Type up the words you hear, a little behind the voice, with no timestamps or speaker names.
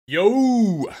Yo!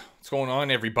 What's going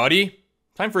on, everybody?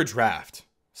 Time for a draft.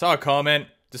 Saw a comment,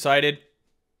 decided,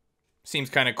 seems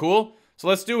kind of cool, so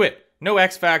let's do it. No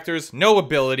X factors, no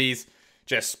abilities,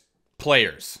 just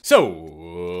players. So,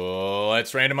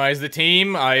 let's randomize the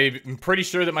team. I'm pretty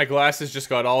sure that my glasses just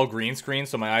got all green screen,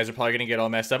 so my eyes are probably gonna get all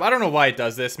messed up. I don't know why it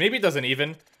does this. Maybe it doesn't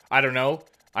even. I don't know.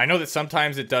 I know that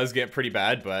sometimes it does get pretty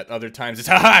bad, but other times it's,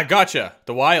 haha, gotcha!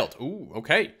 The wild. Ooh,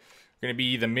 okay. Gonna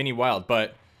be the mini wild,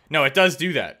 but no, it does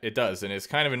do that. It does, and it's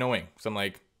kind of annoying. So I'm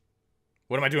like,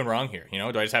 what am I doing wrong here? You know,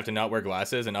 do I just have to not wear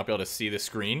glasses and not be able to see the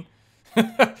screen?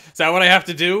 Is that what I have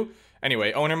to do?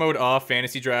 Anyway, owner mode off,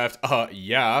 fantasy draft,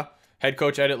 yeah. Head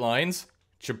coach edit lines,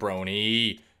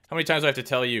 jabroni. How many times do I have to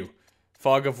tell you?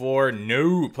 Fog of War,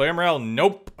 no. Player morale,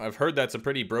 nope. I've heard that's a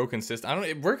pretty broken system.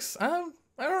 It works, I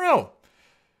don't know.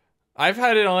 I've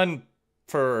had it on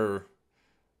for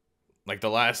like the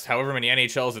last however many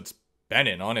NHLs it's been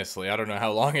in, honestly. I don't know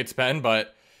how long it's been,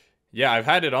 but yeah, I've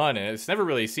had it on and it's never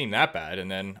really seemed that bad.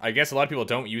 And then I guess a lot of people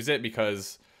don't use it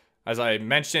because, as I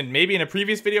mentioned maybe in a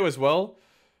previous video as well,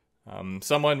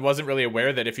 someone wasn't really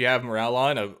aware that if you have morale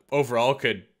on, overall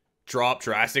could drop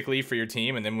drastically for your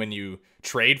team, and then when you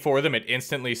trade for them, it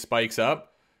instantly spikes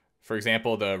up. For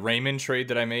example, the Raymond trade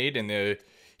that I made in the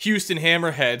Houston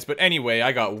Hammerheads. But anyway,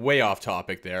 I got way off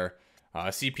topic there.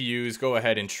 CPUs, go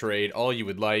ahead and trade all you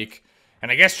would like.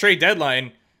 And I guess trade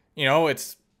deadline, you know,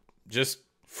 it's just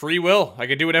free will. I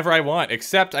can do whatever I want,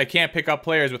 except I can't pick up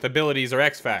players with abilities or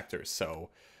X factors. So,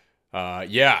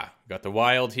 yeah, got the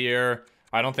wild here.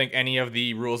 I don't think any of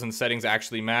the rules and settings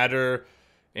actually matter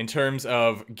in terms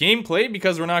of gameplay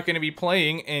because we're not going to be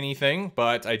playing anything.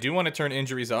 But I do want to turn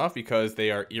injuries off because they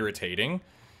are irritating.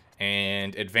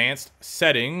 And advanced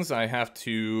settings, I have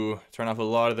to turn off a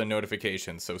lot of the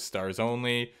notifications. So stars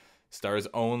only,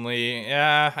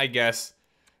 yeah, I guess.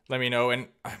 Let me know. And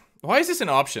why is this an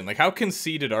option? Like, how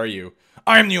conceited are you?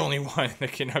 I'm the only one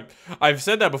that can... I've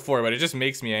said that before, but it just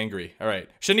makes me angry. All right.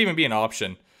 Shouldn't even be an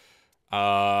option.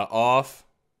 Off.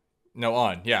 No,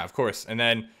 on. Yeah, of course. And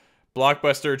then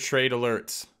Blockbuster trade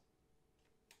alerts.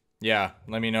 Yeah,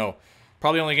 let me know.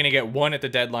 Probably only going to get one at the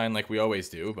deadline like we always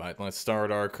do, but let's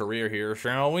start our career here,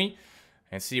 shall we?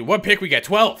 And see what pick we get.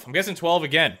 12. I'm guessing 12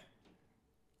 again.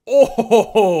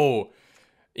 Oh!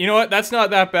 You know what? That's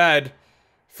not that bad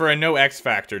for a no X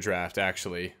Factor draft,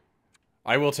 actually.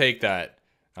 I will take that.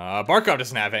 Barkov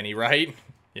doesn't have any, right?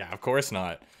 Yeah, of course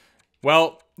not.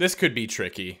 Well, this could be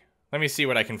tricky. Let me see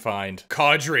what I can find.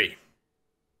 Kadri.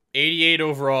 88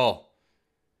 overall.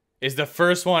 Is the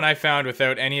first one I found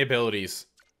without any abilities.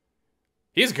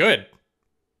 He's good.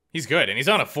 He's good. And he's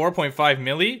on a 4.5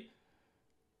 milli.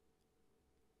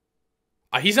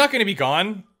 He's not going to be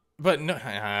gone. But no,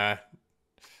 I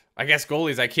guess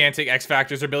goalies, I can't take X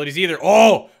Factors or abilities either.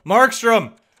 Oh,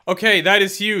 Markstrom. Okay, that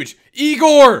is huge.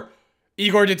 Igor.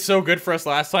 Igor did so good for us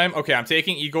last time. Okay, I'm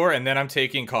taking Igor and then I'm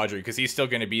taking Kadri because he's still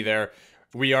going to be there.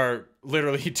 We are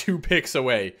literally 2 picks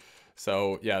away.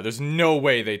 So, yeah, there's no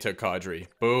way they took Kadri.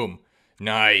 Boom.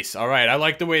 Nice. All right, I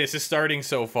like the way this is starting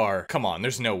so far. Come on,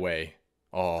 there's no way.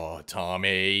 Oh,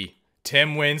 Tommy.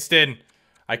 Tim Winston.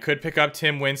 I could pick up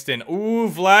Tim Winston. Ooh,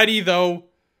 Vladdy, though.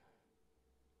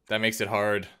 That makes it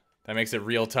hard. That makes it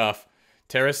real tough.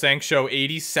 Tarasenko,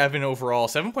 87 overall.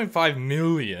 7.5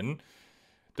 million.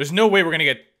 There's no way we're going to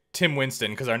get Tim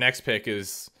Winston because our next pick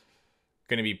is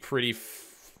going to be pretty...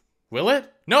 Will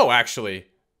it? No, actually.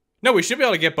 No, we should be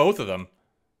able to get both of them.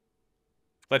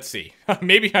 Let's see.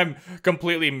 Maybe I'm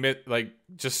completely,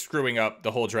 just screwing up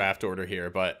the whole draft order here,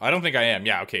 but I don't think I am.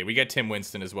 Yeah, okay, we get Tim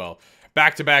Winston as well.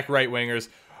 Back-to-back right wingers.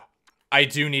 I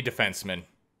do need defensemen.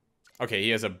 Okay,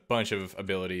 he has a bunch of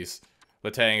abilities.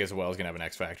 Letang as well is going to have an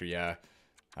X Factor, yeah.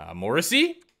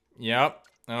 Morrissey? Yep.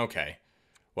 Okay.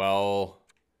 Well,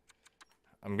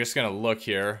 I'm just going to look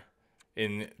here.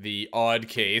 In the odd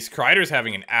case, Kreider's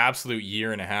having an absolute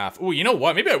year and a half. Ooh, you know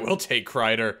what? Maybe I will take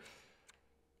Kreider.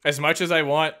 As much as I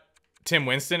want Tim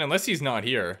Winston, unless he's not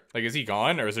here. Like, is he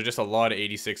gone? Or is there just a lot of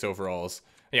 86 overalls?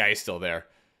 Yeah, he's still there.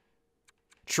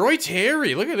 Troy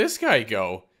Terry, look at this guy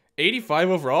go. 85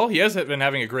 overall? He has been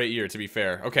having a great year, to be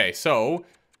fair. Okay, so...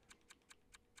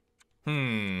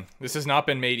 This has not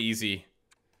been made easy.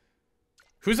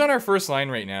 Who's on our first line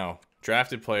right now?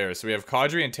 Drafted players. So we have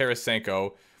Kadri and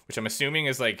Tarasenko, which I'm assuming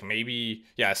is like maybe...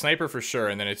 Yeah, a sniper for sure,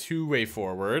 and then a two-way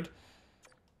forward.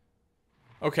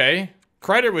 Okay.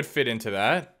 Kreider would fit into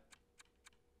that.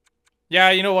 Yeah,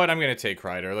 you know what? I'm going to take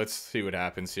Kreider. Let's see what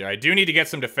happens here. I do need to get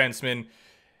some defensemen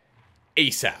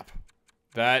ASAP.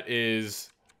 That is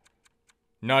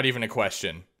not even a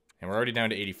question. And we're already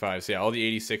down to 85. So yeah, all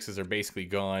the 86s are basically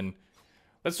gone.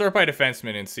 Let's start by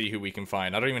defensemen and see who we can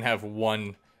find. I don't even have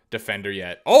one defender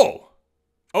yet. Oh!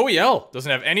 OEL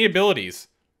doesn't have any abilities.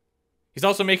 He's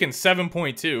also making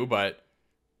 7.2, but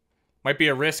might be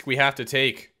a risk we have to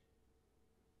take.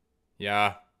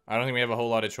 Yeah, I don't think we have a whole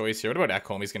lot of choice here. What about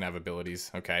Ekholm? He's going to have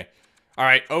abilities. Okay. All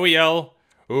right, OEL,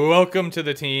 welcome to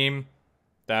the team.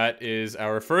 That is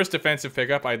our first defensive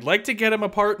pickup. I'd like to get him a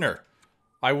partner.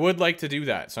 I would like to do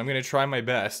that, so I'm going to try my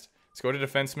best. Let's go to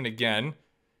defenseman again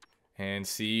and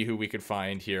see who we could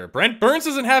find here. Brent Burns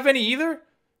doesn't have any either?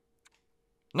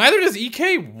 Neither does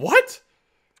EK? What?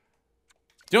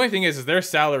 The only thing is their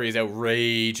salary is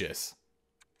outrageous.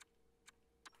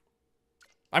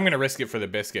 I'm going to risk it for the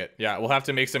biscuit. Yeah, we'll have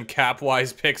to make some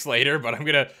cap-wise picks later, but I'm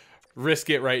going to risk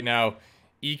it right now.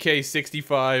 EK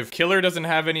 65. Killer doesn't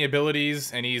have any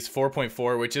abilities, and he's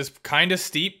 4.4, which is kind of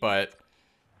steep, but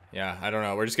yeah, I don't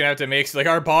know. We're just going to have to make, like,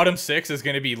 our bottom 6 is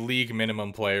going to be league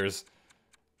minimum players.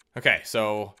 Okay,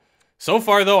 so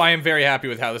far, though, I am very happy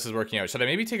with how this is working out. Should I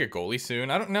maybe take a goalie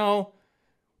soon? I don't know.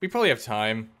 We probably have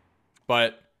time,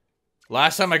 but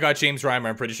last time I got James Reimer,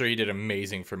 I'm pretty sure he did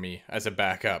amazing for me as a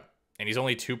backup. And he's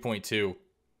only 2.2.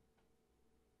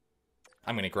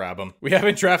 I'm going to grab him. We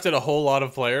haven't drafted a whole lot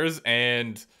of players,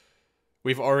 and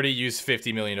we've already used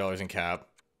 $50 million in cap.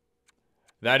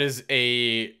 That is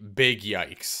a big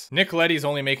yikes. Nick Leddy's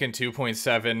only making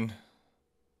 2.7.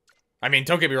 I mean,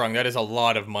 don't get me wrong, that is a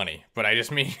lot of money. But I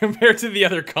just mean compared to the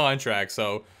other contracts.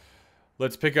 So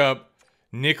let's pick up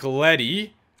Nick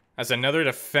Leddy as another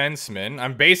defenseman.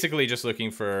 I'm basically just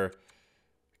looking for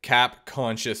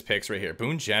cap-conscious picks right here.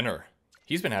 Boone Jenner.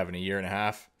 He's been having a year and a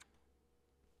half.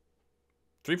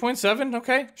 3.7?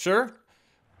 Okay, sure.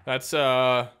 That's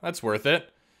worth it.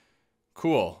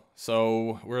 Cool.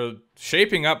 So we're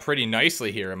shaping up pretty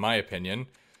nicely here, in my opinion.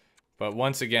 But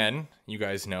once again, you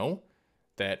guys know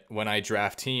that when I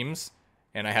draft teams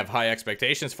and I have high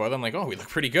expectations for them, like, oh, we look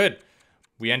pretty good,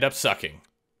 we end up sucking.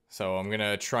 So I'm going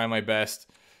to try my best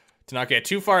to not get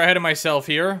too far ahead of myself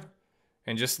here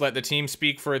and just let the team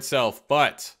speak for itself.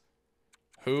 But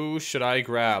who should I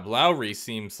grab? Lowry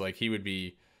seems like he would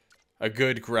be a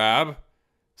good grab.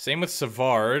 Same with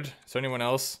Savard. Is there anyone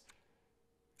else?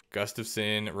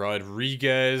 Gustafson,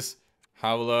 Rodriguez,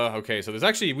 Howla. Okay, so there's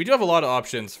actually, we do have a lot of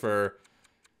options for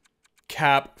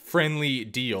cap-friendly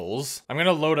deals. I'm going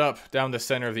to load up down the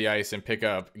center of the ice and pick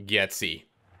up Getzy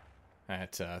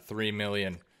at $3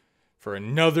 million for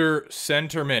another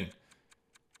centerman.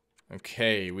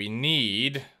 Okay, we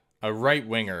need a right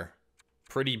winger.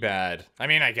 Pretty bad. I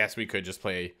mean, I guess we could just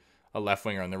play a left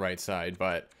winger on the right side,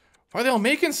 but why are they all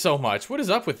making so much? What is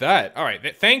up with that? All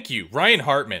right, thank you, Ryan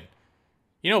Hartman.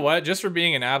 You know what? Just for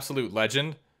being an absolute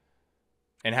legend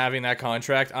and having that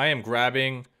contract, I am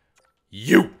grabbing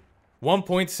you.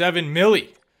 1.7 milli.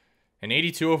 An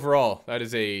 82 overall. That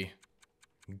is a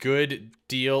good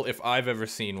deal if I've ever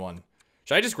seen one.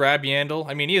 Should I just grab Yandel?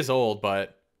 I mean, he is old,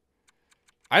 but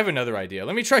I have another idea.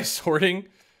 Let me try sorting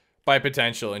by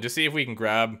potential and just see if we can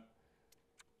grab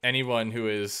anyone who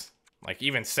is like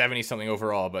even 70-something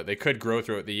overall, but they could grow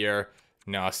throughout the year.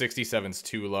 No, 67's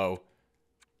too low.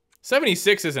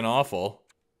 76 isn't awful.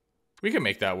 We can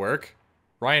make that work.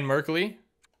 Ryan Merkley.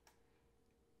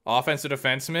 Offensive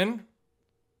defenseman.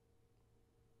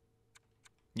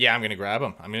 Yeah, I'm going to grab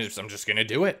him. I'm just going to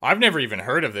do it. I've never even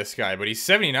heard of this guy, but he's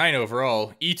 79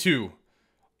 overall. E2.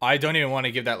 I don't even want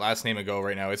to give that last name a go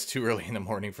right now. It's too early in the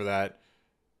morning for that.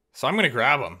 So I'm going to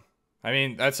grab him. I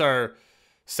mean, that's our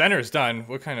center's done.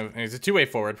 What kind of... He's a two-way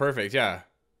forward. Perfect, yeah.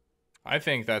 I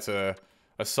think that's a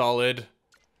solid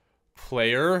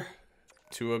player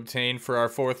to obtain for our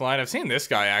fourth line. I've seen this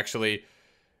guy actually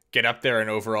get up there in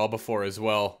overall before as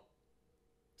well.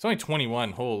 It's only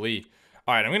 21. Holy.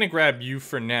 All right, I'm going to grab you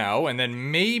for now, and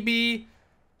then maybe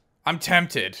I'm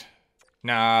tempted.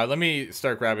 Nah, let me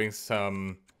start grabbing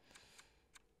some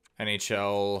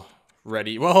NHL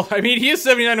ready. Well, I mean, he is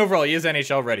 79 overall. He is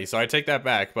NHL ready, so I take that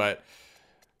back, but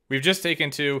we've just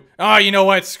taken two. Oh, you know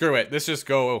what? Screw it. Let's just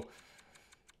go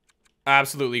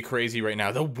absolutely crazy right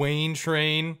now. The Wayne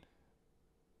train.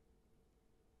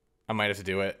 I might have to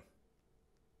do it.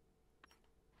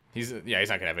 He's not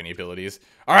going to have any abilities.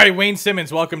 All right, Wayne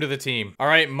Simmons, welcome to the team. All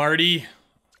right, Marty,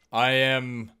 I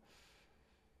am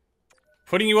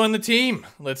putting you on the team.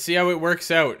 Let's see how it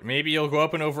works out. Maybe you'll go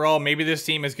up in overall. Maybe this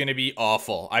team is going to be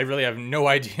awful. I really have no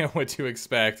idea what to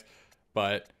expect.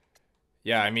 But,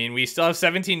 yeah, I mean, we still have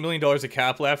 $17 million of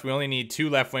cap left. We only need 2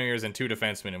 left wingers and 2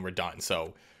 defensemen, and we're done.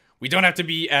 So, we don't have to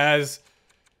be as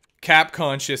cap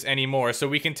conscious anymore. So,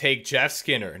 we can take Jeff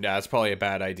Skinner. Nah, that's probably a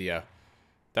bad idea.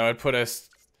 That would put us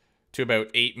to about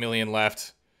 8 million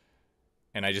left,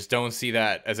 and I just don't see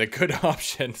that as a good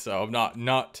option, so I'm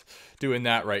not doing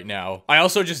that right now. I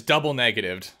also just double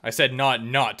negatived. I said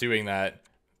not doing that.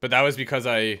 But that was because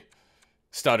I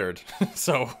stuttered.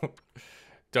 So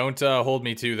don't hold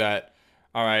me to that.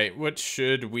 All right, what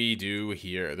should we do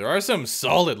here? There are some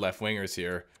solid left wingers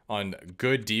here on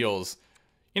good deals.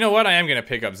 You know what? I am going to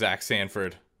pick up Zach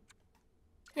Sanford.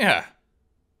 Yeah.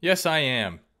 Yes, I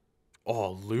am.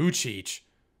 Oh, Lucic.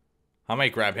 I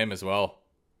might grab him as well.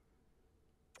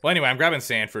 Well, anyway, I'm grabbing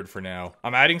Sanford for now.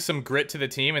 I'm adding some grit to the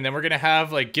team, and then we're going to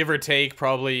have, like, give or take,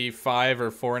 probably 5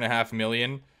 or 4.5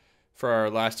 million for our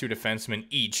last 2 defensemen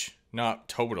each. Not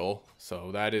total,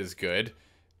 so that is good.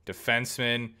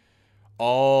 Defensemen.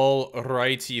 All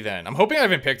righty then. I'm hoping I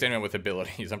haven't picked anyone with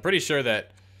abilities. I'm pretty sure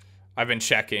that I've been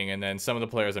checking, and then some of the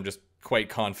players I'm just quite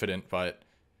confident, but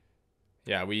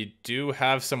yeah, we do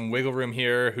have some wiggle room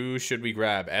here. Who should we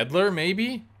grab? Edler,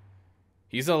 maybe?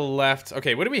 He's a left.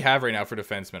 Okay, what do we have right now for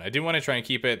defensemen? I do want to try and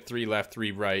keep it 3 left,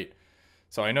 3 right.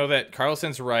 So I know that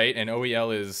Carlson's right and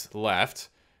OEL is left,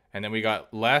 and then we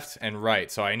got left and right.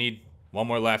 So I need one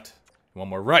more left, one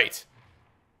more right.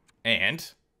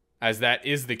 And as that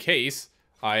is the case,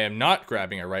 I am not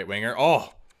grabbing a right winger.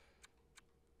 Oh,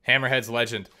 Hammerhead's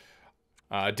legend.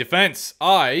 Defense,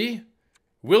 I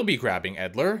will be grabbing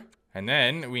Edler. And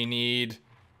then we need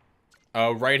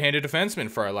a right-handed defenseman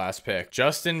for our last pick.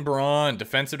 Justin Braun,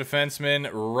 defensive defenseman,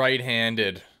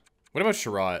 right-handed. What about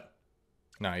Sherratt?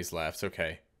 No, he's left.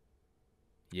 Okay.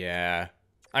 Yeah.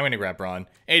 I'm going to grab Braun.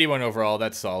 81 overall.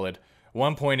 That's solid.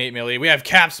 1.8 million. We have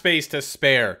cap space to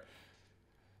spare.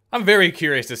 I'm very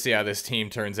curious to see how this team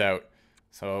turns out.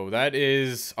 So that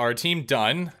is our team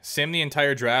done. Sim the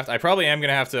entire draft. I probably am going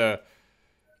to have to,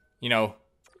 you know,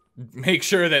 make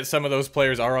sure that some of those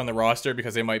players are on the roster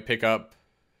because they might pick up.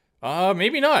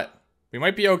 Maybe not. We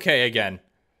might be okay again.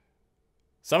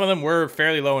 Some of them were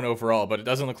fairly low in overall, but it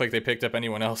doesn't look like they picked up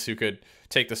anyone else who could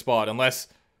take the spot unless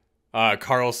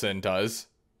Carlson does.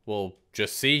 We'll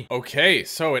just see. Okay,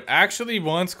 so it actually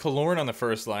wants Killorn on the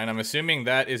first line. I'm assuming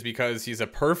that is because he's a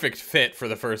perfect fit for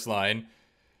the first line.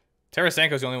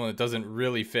 Tarasenko's the only one that doesn't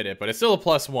really fit it, but it's still a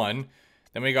 +1.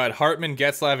 Then we got Hartman,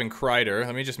 Getzlav, and Kreider.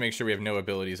 Let me just make sure we have no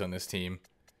abilities on this team.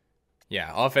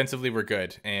 Yeah, offensively we're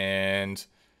good. And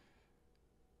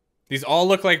these all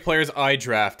look like players I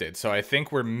drafted, so I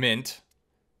think we're mint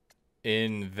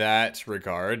in that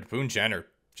regard. Boone Jenner,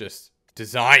 just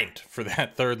designed for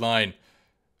that third line.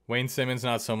 Wayne Simmons,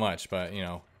 not so much, but, you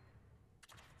know.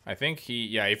 I think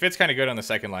he fits kind of good on the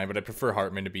second line, but I prefer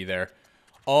Hartman to be there.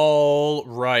 All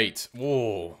right.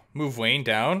 Whoa. Move Wayne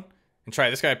down and try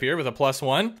this guy up here with a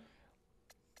 +1.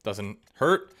 Doesn't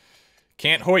hurt.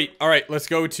 Can't Hoyt. All right, let's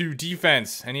go to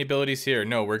defense. Any abilities here?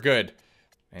 No, we're good.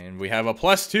 And we have a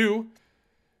 +2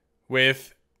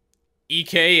 with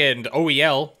EK and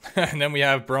OEL. And then we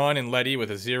have Braun and Leddy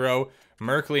with a 0.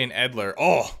 Merkley and Edler.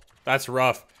 Oh, that's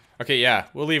rough. Okay, yeah,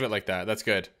 we'll leave it like that. That's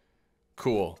good.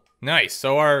 Cool. Nice.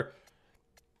 So our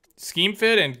scheme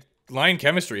fit and line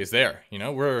chemistry is there. You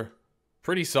know, we're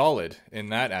pretty solid in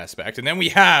that aspect. And then we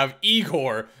have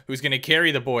Igor, who's going to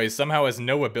carry the boys, somehow has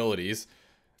no abilities.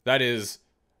 That is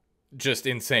just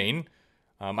insane.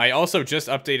 I also just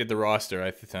updated the roster.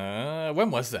 When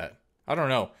was that? I don't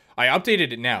know. I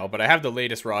updated it now, but I have the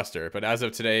latest roster. But as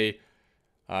of today,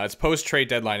 it's post-trade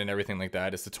deadline and everything like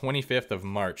that. It's the 25th of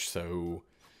March, so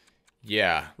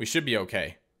yeah, we should be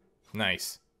okay.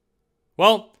 Nice.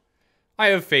 Well, I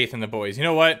have faith in the boys. You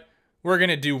know what? We're going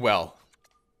to do well.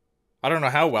 I don't know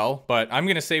how well, but I'm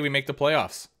going to say we make the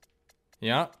playoffs.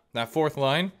 Yeah, that fourth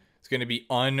line is going to be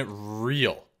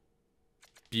unreal.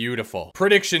 Beautiful.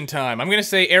 Prediction time. I'm going to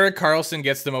say Erik Karlsson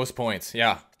gets the most points.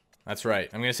 Yeah, that's right.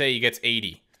 I'm going to say he gets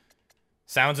 80.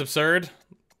 Sounds absurd,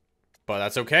 but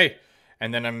that's okay.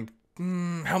 And then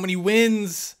how many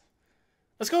wins?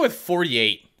 Let's go with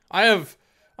 48. I have,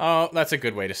 that's a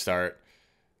good way to start.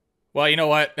 Well, you know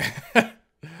what?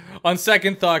 On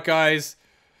second thought, guys,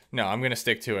 no, I'm going to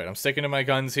stick to it. I'm sticking to my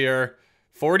guns here.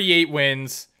 48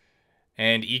 wins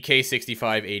and EK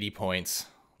 65, 80 points.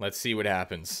 Let's see what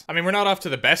happens. I mean, we're not off to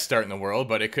the best start in the world,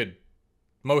 but it could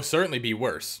most certainly be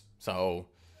worse. So,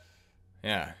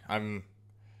 yeah, I'm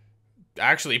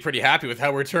actually pretty happy with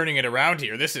how we're turning it around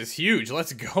here. This is huge.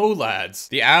 Let's go, lads.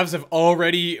 The Avs have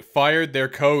already fired their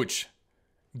coach,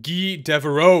 Guy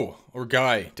Devereaux, or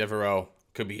Guy Devereaux.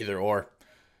 Could be either or.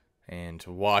 And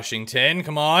Washington,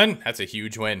 come on. That's a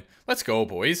huge win. Let's go,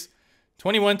 boys.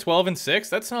 21, 12, and 6.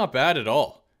 That's not bad at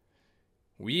all.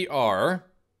 We are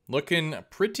looking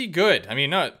pretty good. I mean,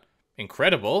 not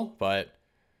incredible, but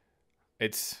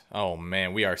it's... Oh,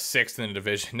 man, we are 6th in the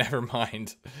division. Never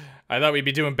mind. I thought we'd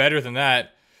be doing better than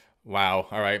that. Wow.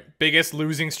 All right. Biggest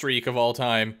losing streak of all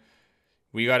time.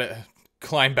 We got to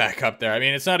climb back up there. I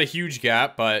mean, it's not a huge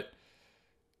gap, but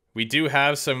we do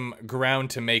have some ground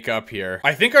to make up here.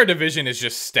 I think our division is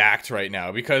just stacked right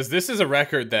now because this is a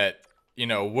record that, you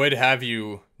know, would have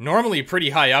you normally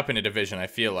pretty high up in a division, I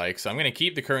feel like. So I'm going to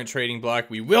keep the current trading block.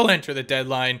 We will enter the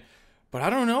deadline, but I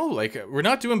don't know. Like, we're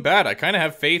not doing bad. I kind of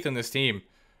have faith in this team.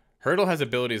 Hurdle has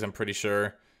abilities, I'm pretty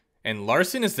sure. And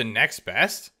Larson is the next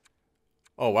best?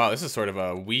 Oh, wow. This is sort of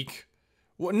a weak...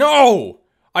 No!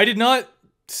 I did not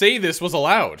say this was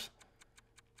allowed.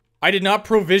 I did not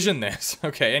provision this.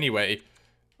 Okay, anyway.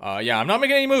 Yeah, I'm not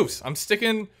making any moves. I'm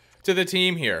sticking to the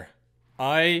team here.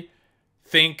 I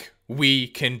think we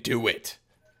can do it.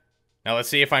 Now let's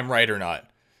see if I'm right or not.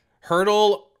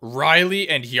 Hurdle, Riley,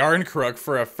 and Yarncrook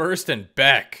for a first and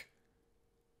Beck.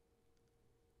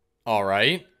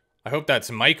 Alright. I hope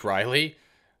that's Mike Riley.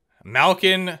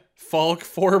 Malkin, Falk,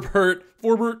 Forbert,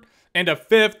 and a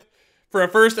fifth for a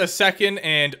first, a second,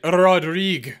 and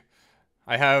Rodrigue.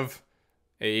 I have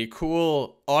a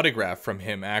cool autograph from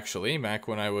him, actually, back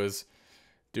when I was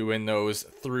doing those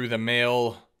through the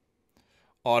mail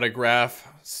autograph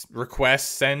requests,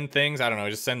 send things. I don't know,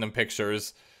 just send them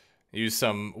pictures, use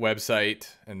some website,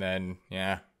 and then,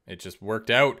 yeah, it just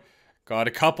worked out. Got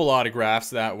a couple autographs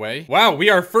that way. Wow, we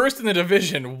are first in the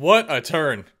division. What a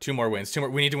turn. 2 more wins. 2 more.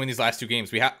 We need to win these last 2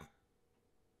 games.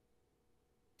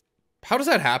 How does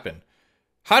that happen?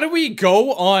 How do we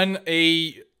go on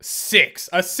a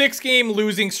 6-game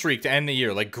losing streak to end the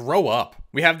year? Like, grow up.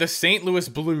 We have the St. Louis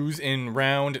Blues in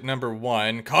round number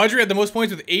 1. Kadri had the most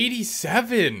points with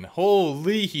 87.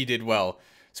 Holy, he did well.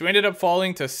 So we ended up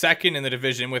falling to 2nd in the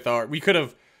division with our... We could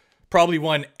have probably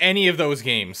won any of those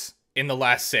games in the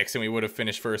last 6 and we would have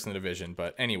finished first in the division.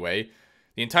 But anyway,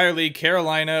 the entire league,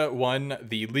 Carolina won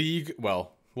the league,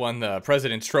 well, won the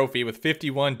President's Trophy with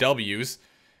 51 Ws.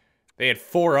 They had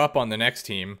 4 up on the next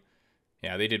team.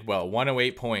 Yeah, they did well.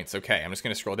 108 points. Okay, I'm just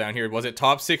going to scroll down here. Was it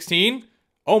top 16?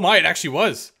 Oh my, it actually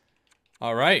was.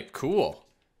 All right, cool.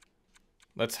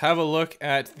 Let's have a look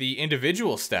at the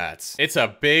individual stats. It's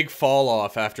a big fall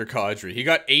off after Kadri. He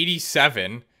got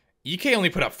 87. EK only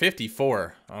put up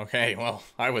 54. Okay, well,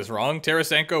 I was wrong.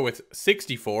 Tarasenko with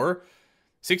 64.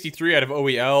 63 out of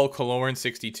OEL. Killorn,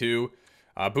 62.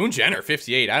 Boone Jenner,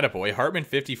 58. Attaboy. Hartman,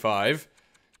 55.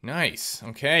 Nice.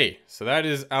 Okay, so that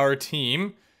is our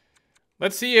team.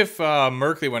 Let's see if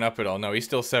Merkley went up at all. No, he's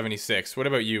still 76. What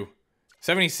about you?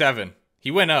 77. He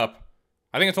went up.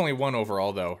 I think it's only 1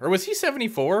 overall, though. Or was he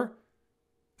 74?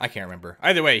 I can't remember.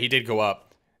 Either way, he did go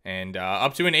up. And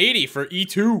up to an 80 for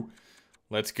E2.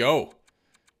 Let's go.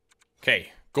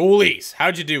 Okay, goalies.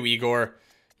 How'd you do, Igor?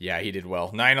 Yeah, he did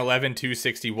well. 9-11,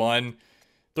 261.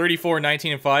 34,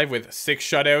 19, and 5 with 6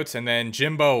 shutouts. And then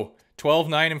Jimbo, 12,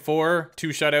 9, and 4. 2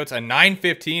 shutouts, a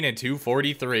 9-15, and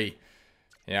 243.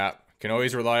 Yeah, can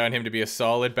always rely on him to be a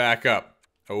solid backup.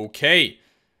 Okay,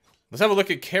 let's have a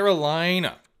look at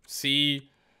Carolina. See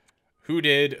who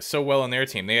did so well on their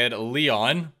team. They had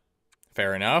Leon.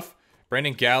 Fair enough.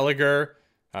 Brendan Gallagher.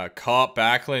 Kopp,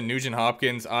 Backlund, Nugent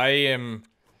Hopkins. I am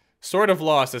sort of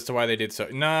lost as to why they did so.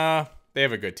 Nah, they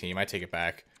have a good team. I take it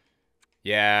back.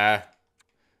 Yeah.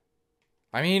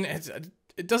 I mean,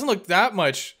 it doesn't look that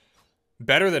much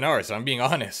better than ours, I'm being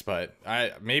honest, but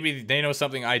maybe they know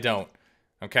something I don't.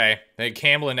 Okay. They had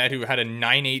Campbell and Ned, who had a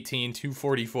 918,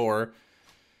 244.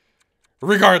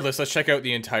 Regardless, let's check out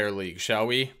the entire league, shall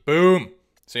we? Boom.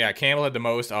 So yeah, Campbell had the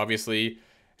most, obviously.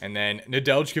 And then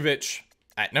Nedeljkovic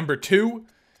at number 2.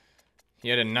 He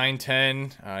had a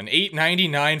 910, an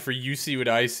 899 for UC with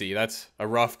IC. That's a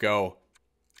rough go.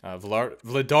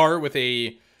 Vladar with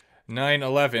a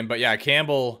 911. But yeah,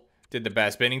 Campbell did the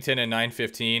best. Bennington at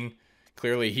 915.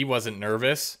 Clearly, he wasn't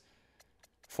nervous.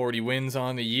 40 wins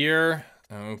on the year.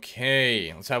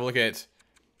 Okay, let's have a look at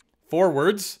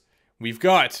forwards. We've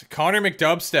got Connor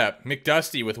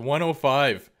McDusty with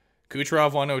 105.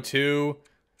 Kucherov 102.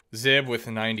 Zib with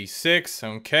 96.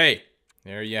 Okay,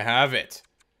 there you have it.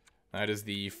 That is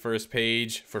the first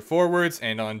page for forwards.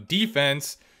 And on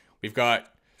defense, we've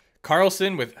got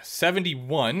Carlson with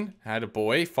 71.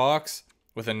 Attaboy. Fox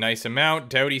with a nice amount.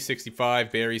 Doughty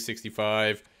 65. Barry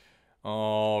 65.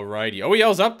 Alrighty.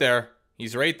 OEL's up there.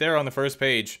 He's right there on the first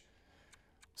page.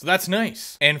 So that's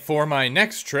nice. And for my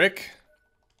next trick,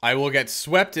 I will get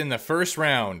swept in the first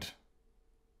round.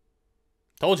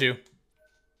 Told you.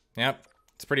 Yep.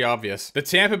 It's pretty obvious. The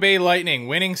Tampa Bay Lightning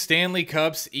winning Stanley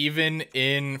Cups even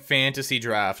in fantasy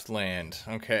draft land.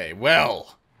 Okay,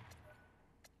 well.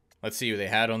 Let's see who they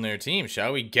had on their team,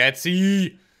 shall we?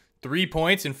 Getzey. 3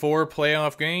 points in 4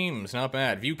 playoff games. Not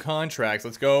bad. View contracts.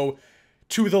 Let's go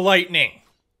to the Lightning.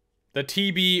 The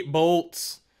TB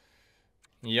Bolts.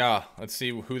 Yeah, let's see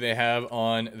who they have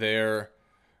on their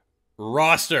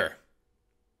roster.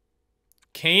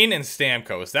 Kane and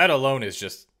Stamkos. That alone is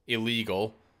just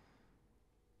illegal.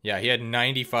 Yeah, he had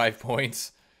 95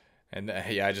 points. And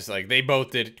yeah, just like, they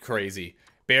both did crazy.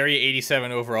 Barry,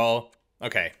 87 overall.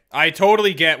 Okay, I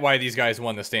totally get why these guys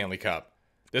won the Stanley Cup.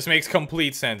 This makes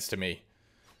complete sense to me.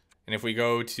 And if we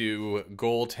go to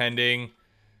goaltending,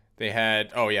 they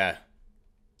had... Oh, yeah.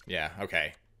 Yeah,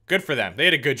 okay. Good for them. They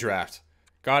had a good draft.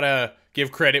 Gotta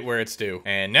give credit where it's due.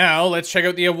 And now, let's check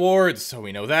out the awards. So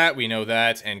we know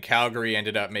that, and Calgary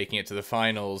ended up making it to the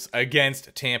finals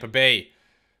against Tampa Bay.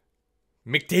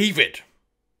 McDavid.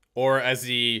 Or as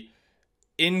the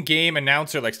in-game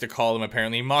announcer likes to call him,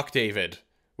 apparently, Mock David.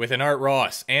 With an Art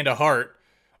Ross and a heart.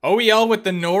 OEL with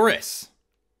the Norris.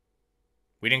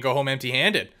 We didn't go home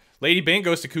empty-handed. Lady Byng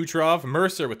goes to Kucherov.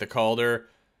 Mercer with the Calder.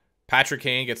 Patrick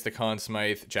Kane gets the Conn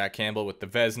Smythe. Jack Campbell with the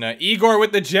Vezina. Igor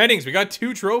with the Jennings. We got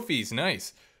 2 trophies.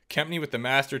 Nice. Kempney with the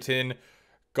Masterton.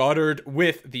 Goddard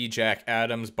with the Jack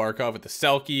Adams. Barkov with the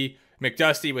Selke.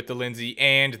 McDusty with the Lindsay.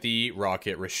 And the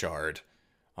Rocket Richard.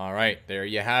 All right, there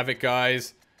you have it,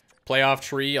 guys. Playoff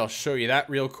tree. I'll show you that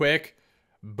real quick.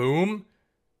 Boom.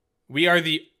 We are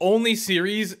the only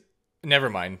series... Never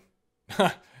mind.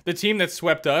 The team that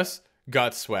swept us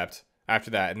got swept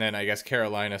after that. And then I guess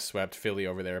Carolina swept Philly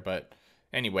over there. But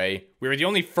anyway, we were the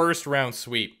only first round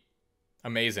sweep.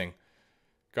 Amazing.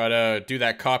 Gotta do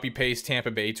that copy-paste Tampa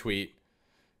Bay tweet.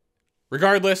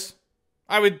 Regardless,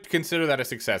 I would consider that a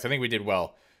success. I think we did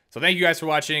well. So thank you guys for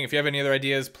watching. If you have any other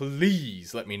ideas,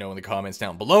 please let me know in the comments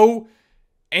down below.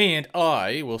 And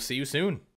I will see you soon.